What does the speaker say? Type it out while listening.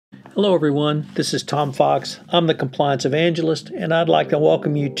Hello everyone, this is Tom Fox. I'm the Compliance Evangelist, and I'd like to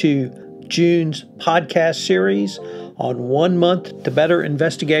welcome you to June's podcast series on 1 month to better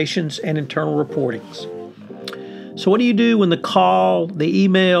investigations and internal reportings. So what do you do when the call, the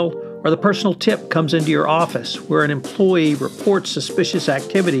email, or the personal tip comes into your office where an employee reports suspicious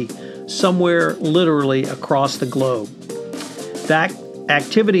activity somewhere literally across the globe? That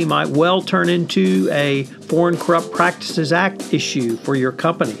activity might well turn into a Foreign Corrupt Practices Act issue for your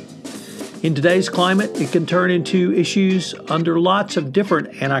company. In today's climate, it can turn into issues under lots of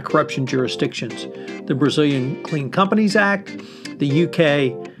different anti-corruption jurisdictions. The Brazilian Clean Companies Act, the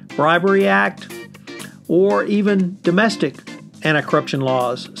UK Bribery Act, or even domestic anti-corruption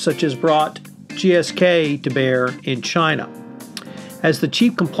laws, such as brought GSK to bear in China. As the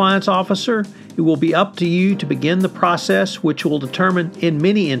Chief Compliance Officer, it will be up to you to begin the process, which will determine, in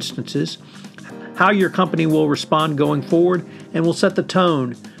many instances, how your company will respond going forward and will set the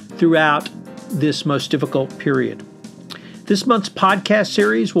tone throughout this most difficult period. This month's podcast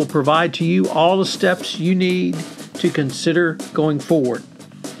series will provide to you all the steps you need to consider going forward.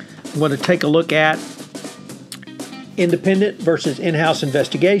 I'm going to take a look at independent versus in-house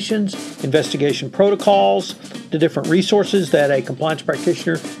investigations, investigation protocols, the different resources that a compliance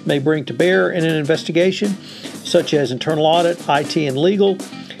practitioner may bring to bear in an investigation, such as internal audit, IT, and legal.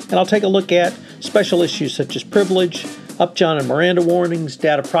 And I'll take a look at special issues such as privilege, Upjohn and Miranda warnings,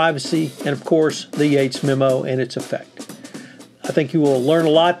 data privacy, and of course, the Yates memo and its effect. I think you will learn a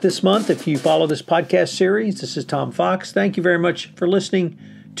lot this month if you follow this podcast series. This is Tom Fox. Thank you very much for listening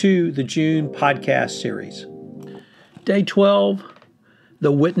to the June podcast series. Day 12,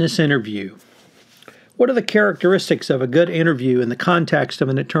 the witness interview. What are the characteristics of a good interview in the context of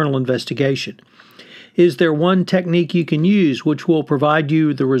an internal investigation? Is there one technique you can use which will provide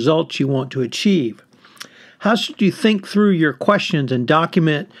you the results you want to achieve? How should you think through your questions and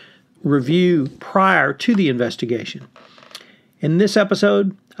document review prior to the investigation? In this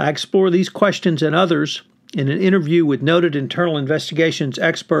episode, I explore these questions and others in an interview with noted internal investigations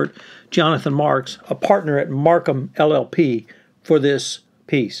expert Jonathan Marks, a partner at Markham LLP, for this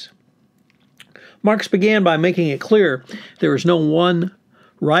piece. Marks began by making it clear there is no one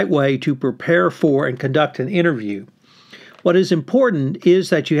right way to prepare for and conduct an interview. What is important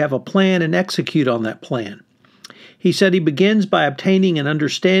is that you have a plan and execute on that plan. He said he begins by obtaining an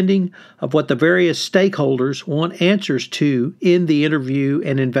understanding of what the various stakeholders want answers to in the interview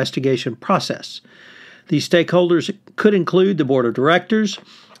and investigation process. These stakeholders could include the board of directors,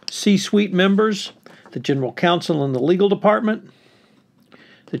 C-suite members, the general counsel and the legal department,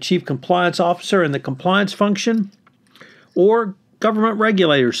 the chief compliance officer and the compliance function, or government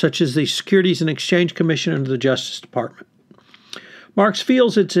regulators such as the Securities and Exchange Commission and the Justice Department. Marks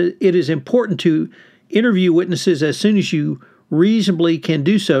feels it is important to interview witnesses as soon as you reasonably can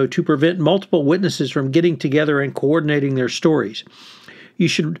do so to prevent multiple witnesses from getting together and coordinating their stories. You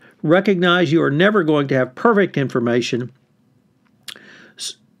should recognize you are never going to have perfect information,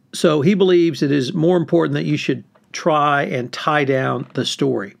 so he believes it is more important that you should try and tie down the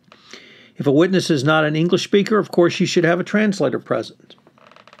story. If a witness is not an English speaker, of course you should have a translator present.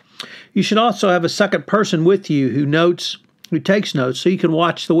 You should also have a second person with you who takes notes so you can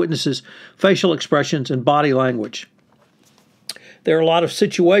watch the witness's facial expressions and body language. There are a lot of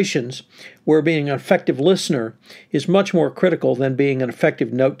situations where being an effective listener is much more critical than being an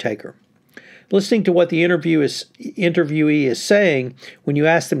effective note taker. Listening to what the interviewee is saying when you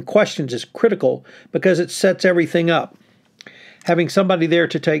ask them questions is critical because it sets everything up. Having somebody there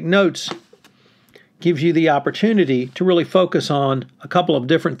to take notes gives you the opportunity to really focus on a couple of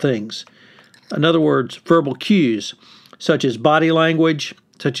different things. In other words, verbal cues, such as body language,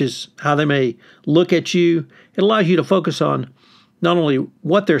 such as how they may look at you. It allows you to focus on not only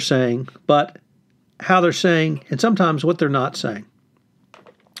what they're saying, but how they're saying, and sometimes what they're not saying.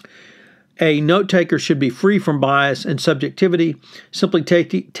 A note taker should be free from bias and subjectivity, simply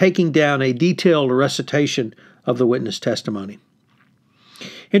taking down a detailed recitation of the witness testimony.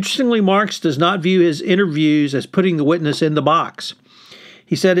 Interestingly, Marks does not view his interviews as putting the witness in the box.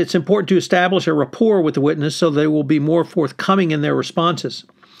 He said it's important to establish a rapport with the witness so they will be more forthcoming in their responses.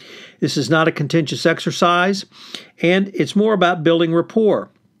 This is not a contentious exercise, and it's more about building rapport.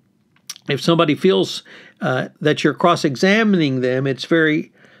 If somebody feels that you're cross-examining them, it's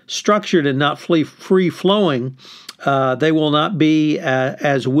very structured and not free-flowing, they will not be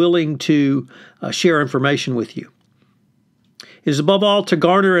as willing to share information with you. It is above all to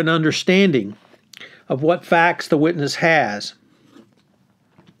garner an understanding of what facts the witness has,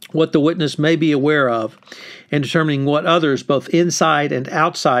 what the witness may be aware of, and determining what others, both inside and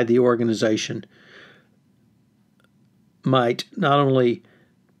outside the organization, might not only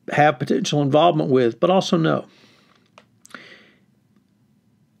have potential involvement with, but also know.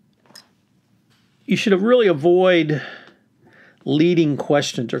 You should really avoid loaded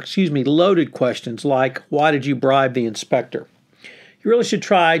questions like, why did you bribe the inspector? You really should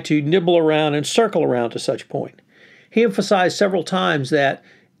try to nibble around and circle around to such point. He emphasized several times that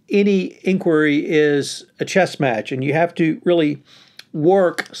any inquiry is a chess match, and you have to really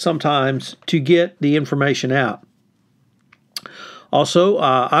work sometimes to get the information out. Also,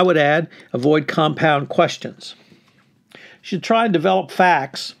 I would add, avoid compound questions. You should try and develop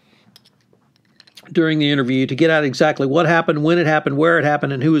facts during the interview to get out exactly what happened, when it happened, where it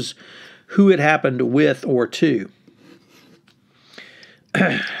happened, and who it happened with or to.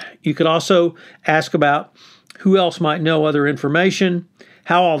 You could also ask about who else might know other information,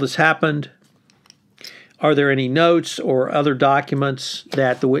 how all this happened, are there any notes or other documents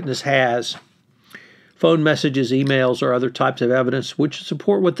that the witness has, phone messages, emails, or other types of evidence which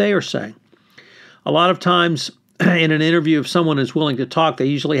support what they are saying. A lot of times in an interview, if someone is willing to talk, they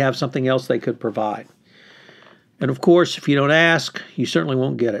usually have something else they could provide. And of course, if you don't ask, you certainly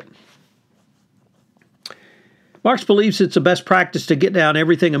won't get it. Marks believes it's the best practice to get down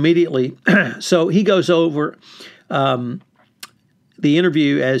everything immediately, so he goes over the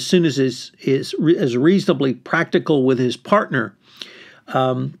interview as soon as is reasonably practical with his partner,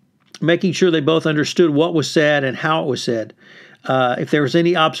 making sure they both understood what was said and how it was said. If there was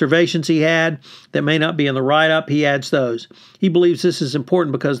any observations he had that may not be in the write-up, he adds those. He believes this is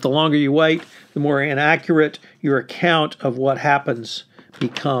important because the longer you wait, the more inaccurate your account of what happens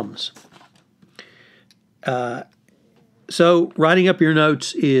becomes. So writing up your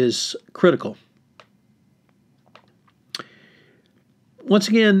notes is critical. Once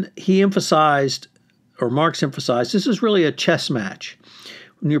again, Marks emphasized, this is really a chess match.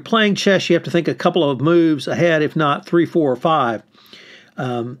 When you're playing chess, you have to think a couple of moves ahead, if not 3, 4, or 5.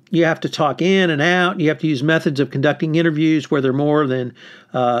 You have to talk in and out. You have to use methods of conducting interviews where there are more than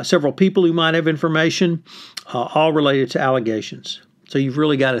several people who might have information, all related to allegations. So you've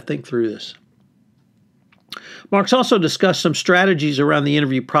really got to think through this. Marks also discussed some strategies around the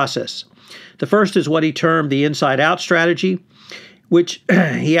interview process. The first is what he termed the inside-out strategy, which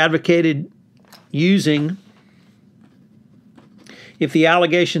he advocated using if the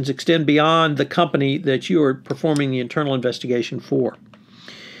allegations extend beyond the company that you are performing the internal investigation for.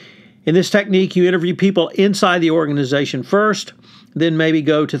 In this technique, you interview people inside the organization first, then maybe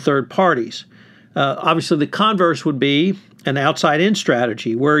go to third parties. Obviously, the converse would be an outside-in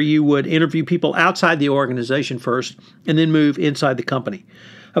strategy where you would interview people outside the organization first and then move inside the company.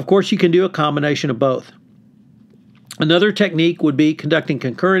 Of course, you can do a combination of both. Another technique would be conducting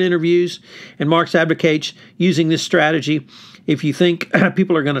concurrent interviews, and Marks advocates using this strategy if you think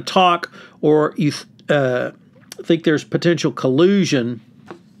people are going to talk or you think there's potential collusion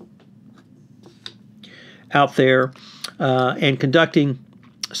out there, and conducting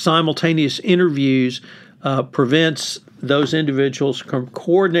simultaneous interviews prevents those individuals from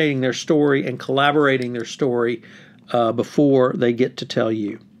coordinating their story and collaborating their story before they get to tell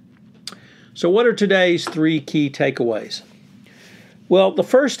you. So what are today's 3 key takeaways? Well, the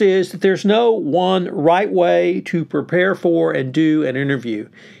first is that there's no one right way to prepare for and do an interview.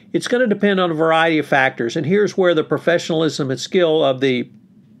 It's going to depend on a variety of factors, and here's where the professionalism and skill of the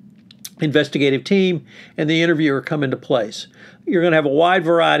investigative team and the interviewer come into place. You're going to have a wide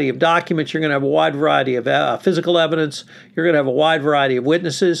variety of documents. You're going to have a wide variety of physical evidence. You're going to have a wide variety of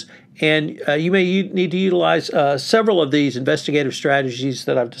witnesses, and you may need to utilize several of these investigative strategies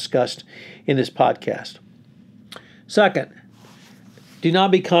that I've discussed in this podcast. Second, do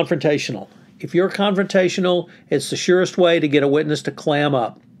not be confrontational. If you're confrontational, it's the surest way to get a witness to clam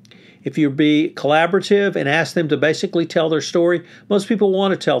up. If you be collaborative and ask them to basically tell their story, most people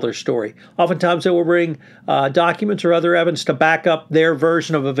want to tell their story. Oftentimes they will bring documents or other evidence to back up their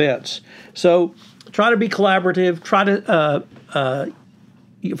version of events. So try to be collaborative. Try to,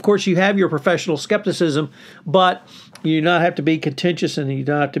 of course, you have your professional skepticism, but you do not have to be contentious and you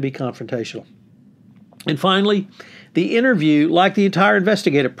don't have to be confrontational. And finally, the interview, like the entire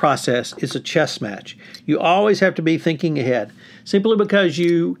investigative process, is a chess match. You always have to be thinking ahead. Simply because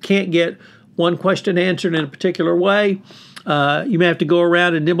you can't get one question answered in a particular way, you may have to go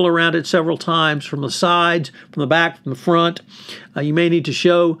around and nibble around it several times from the sides, from the back, from the front. You may need to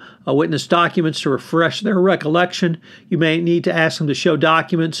show a witness documents to refresh their recollection. You may need to ask them to show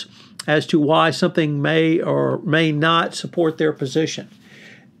documents as to why something may or may not support their position.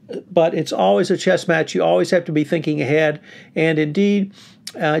 But it's always a chess match. You always have to be thinking ahead. And indeed,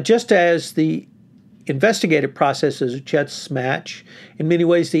 just as the investigative process is a chess match. In many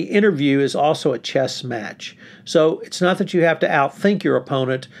ways, the interview is also a chess match. So it's not that you have to outthink your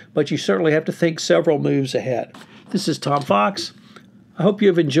opponent, but you certainly have to think several moves ahead. This is Tom Fox. I hope you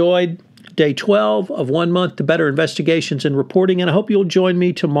have enjoyed Day 12 of 1 month to better investigations and reporting, and I hope you'll join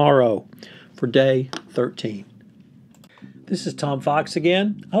me tomorrow for Day 13. This is Tom Fox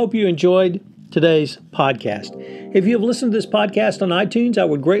again. I hope you enjoyed today's podcast. If you have listened to this podcast on iTunes, I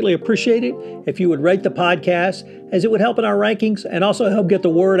would greatly appreciate it if you would rate the podcast, as it would help in our rankings and also help get the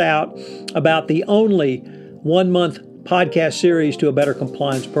word out about the only 1 month podcast series to a better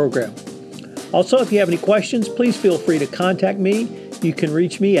compliance program. Also, if you have any questions, please feel free to contact me. You can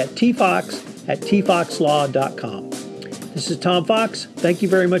reach me at tfox@tfoxlaw.com. This is Tom Fox. Thank you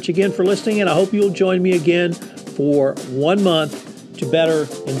very much again for listening, and I hope you'll join me again for 1 month to better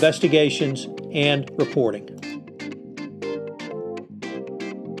investigations and reporting.